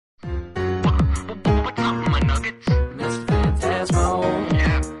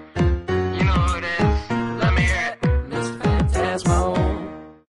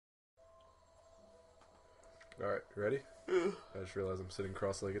just realized I'm sitting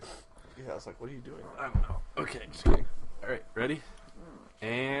cross-legged. Yeah, I was like, what are you doing? I don't know. Okay, just kidding. All right, ready?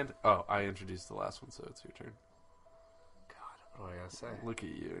 And I introduced the last one, so it's your turn. God, what do I gotta say? Look at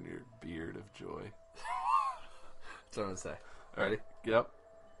you and your beard of joy. That's what I'm gonna say. Ready? Yep.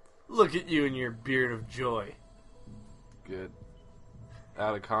 Look at you and your beard of joy. Good.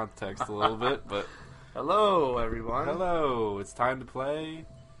 Out of context a little bit, but hello, everyone. Hello. It's time to play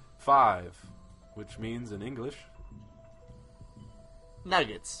 5, which means in English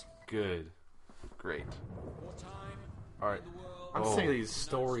Nuggets. Good. Great. All right. I'm sick of these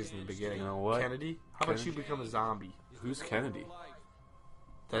stories in the beginning. You know what? Kennedy? How about you become a zombie? Who's Kennedy?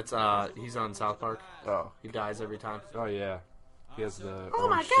 That's, he's on South Park. Oh. He dies every time. Oh, yeah. He has the Oh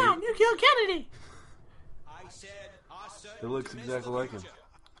my orange god, suit. you killed Kennedy! It looks exactly like him.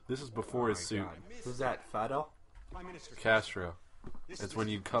 This is before his suit. God. Who's that, Fidel? Castro. It's when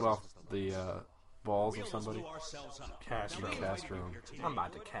you cut off the balls of somebody. Castro. Castro. I'm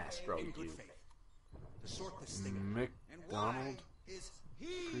about to Castro you. McDonald?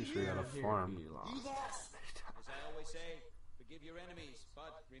 Pretty sure he had a farm.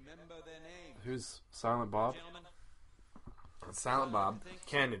 Who's Silent Bob? Silent Bob,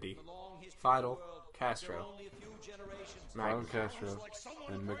 Kennedy, Fidel, Castro, Fidel Castro,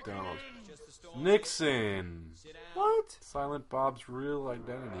 and McDonald. Nixon! What? Silent Bob's real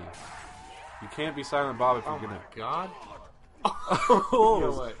identity. You can't be Silent Bob if you're gonna... God?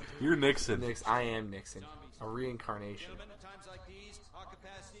 Oh, you're Nixon. I am Nixon. A reincarnation.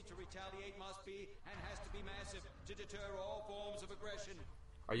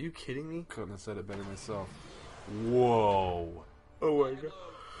 Are you kidding me? Couldn't have said it better myself. Whoa. Oh my god.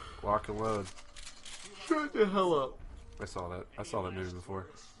 Lock and load. Shut the hell up. I saw that. I saw that movie before.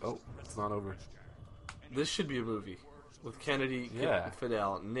 Oh, it's not over. This should be a movie. With Kennedy, Yeah.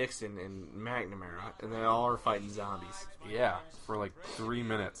 Fidel, Nixon, and McNamara. And they all are fighting zombies. Yeah, for like 3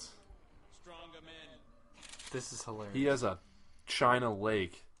 minutes. This is hilarious. He has a China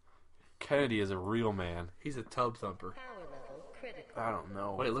lake. Kennedy is a real man. He's a tub thumper. I don't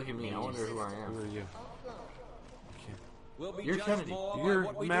know. Wait, look at me. I wonder who I am. Who are you? You're Kennedy. You're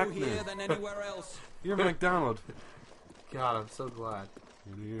McNamara. You're McDonald. God, I'm so glad.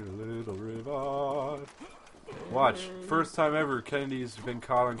 You need a little revive. Watch. First time ever Kennedy's been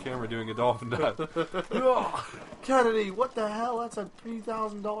caught on camera doing a dolphin dive. Kennedy, what the hell? That's a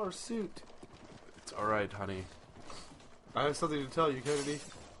 $3,000 suit. It's alright, honey. I have something to tell you, Kennedy.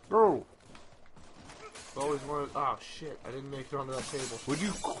 Bro. I've always wanted... Oh, shit. I didn't make it onto that table. Would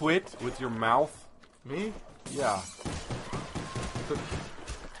you quit with your mouth? Me? Yeah.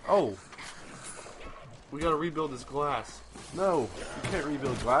 Oh. We gotta rebuild this glass. No. You can't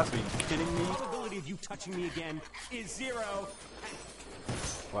rebuild glass. Are you kidding me? The probability of you touching me again is 0.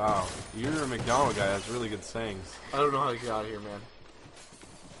 Wow. You're a McDonald guy. That's really good sayings. I don't know how to get out of here, man.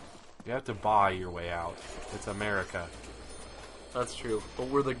 You have to buy your way out. It's America. That's true. But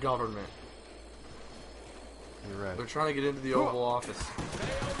we're the government. You're right. They're trying to get into the Oval Office.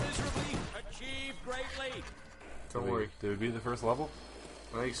 Fail miserably, achieve greatly. Don't worry. Did we beat the first level?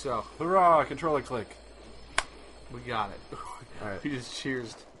 I think so. Hurrah! Controller click. We got it. Alright. We just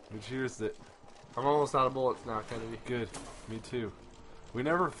cheersed. We cheers it. I'm almost out of bullets now, Kennedy. Good. Me too. We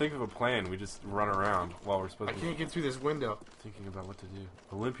never think of a plan. We just run around while we're supposed I to be can't get through this window. thinking about what to do.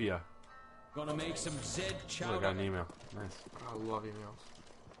 Olympia. Gonna make some Zed Oh, I chowder. got an email. Nice. I love emails.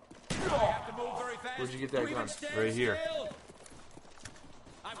 I have to move very fast. Where'd you get that Even gun? stand Right here. still.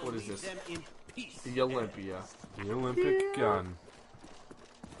 I will What is leave this? them in peace. The Olympia. The Olympic gun.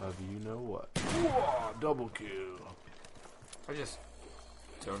 Of you know what. Whoa, double kill. I just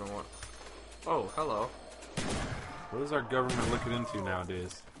don't know what. Oh, hello. What is our government looking into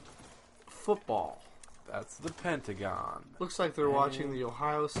nowadays? Football. That's the Pentagon. Looks like they're watching the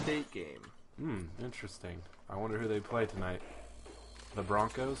Ohio State game. Interesting. I wonder who they play tonight. The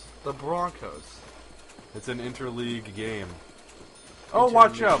Broncos? The Broncos. It's an interleague game. Oh,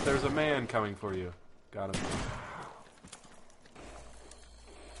 watch out! There's a man coming for you. Got him.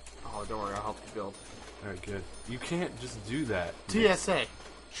 Oh, don't worry. I'll help you build. Alright, good. You can't just do that. TSA.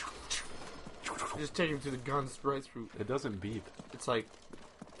 Just take him through the guns right through. It doesn't beep. It's like...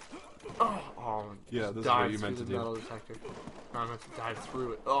 Oh, Yeah, just this is dive what you through meant to the do. metal detector. No, I meant to dive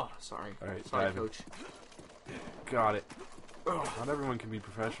through it. Oh, sorry. Alright, sorry, dive. coach. Got it. Not everyone can be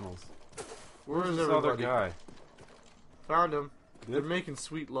professionals. Where's This other everybody? guy. Found him. Yep. They're making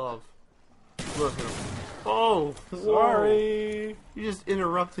sweet love. Look at him. Oh, whoa. Sorry! You just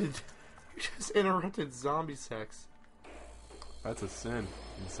interrupted. You just interrupted zombie sex. That's a sin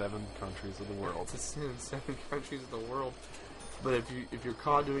in 7 countries of the world. It's a sin in 7 countries of the world. But if you're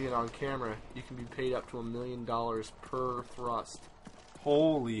caught doing it on camera, you can be paid up to $1 million per thrust.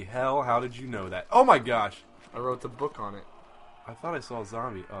 Holy hell, how did you know that? Oh my gosh! I wrote the book on it. I thought I saw a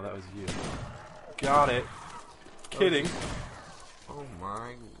zombie. Oh, that was you. Got it. Kidding. Oh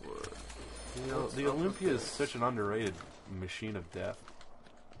my word. You know, the Olympia is such an underrated machine of death.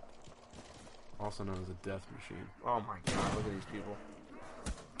 Also known as a death machine. Oh my god, look at these people.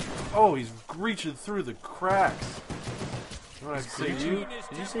 Oh, he's reaching through the cracks. You know what I say to you?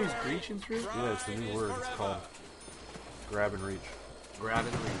 Did you say he's reaching through? Yeah, it's a new word. It's called grab and reach. Grab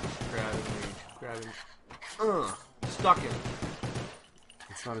and reach, grab and reach, grab and... Stuck him.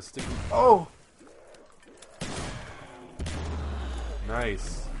 It's not a sticky... Oh!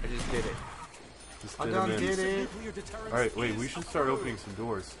 Nice. I just did it. Just I did done him in. did it. Alright, wait, we should start opening some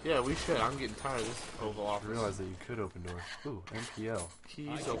doors. Yeah, we should. I'm getting tired of this Oval I Office. realized that you could open doors. Ooh, NPL.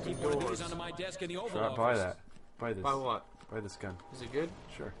 Keys, open doors. Under my desk in the Oval Try, buy that. Buy this. Buy what? Buy this gun. Is it good?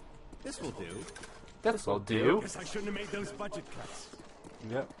 Sure. This will do. This'll do. Guess I shouldn't have made those budget cuts.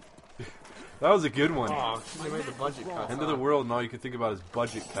 Yep. That was a good one. Oh, they made the budget cut. End of the world and all you can think about is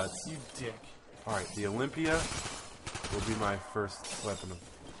budget cuts. You dick. Alright, the Olympia will be my first weapon of...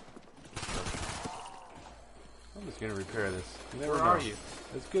 I'm just gonna repair this. You never Where know. are you?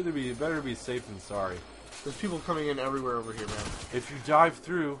 It's good to be... better to be safe than sorry. There's people coming in everywhere over here, man. If you dive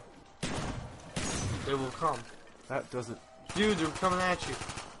through, They will come. that doesn't... Dude, they're coming at you.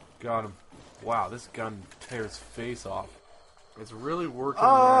 Got him. Wow, this gun tears face off. It's really working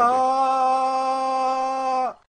magic.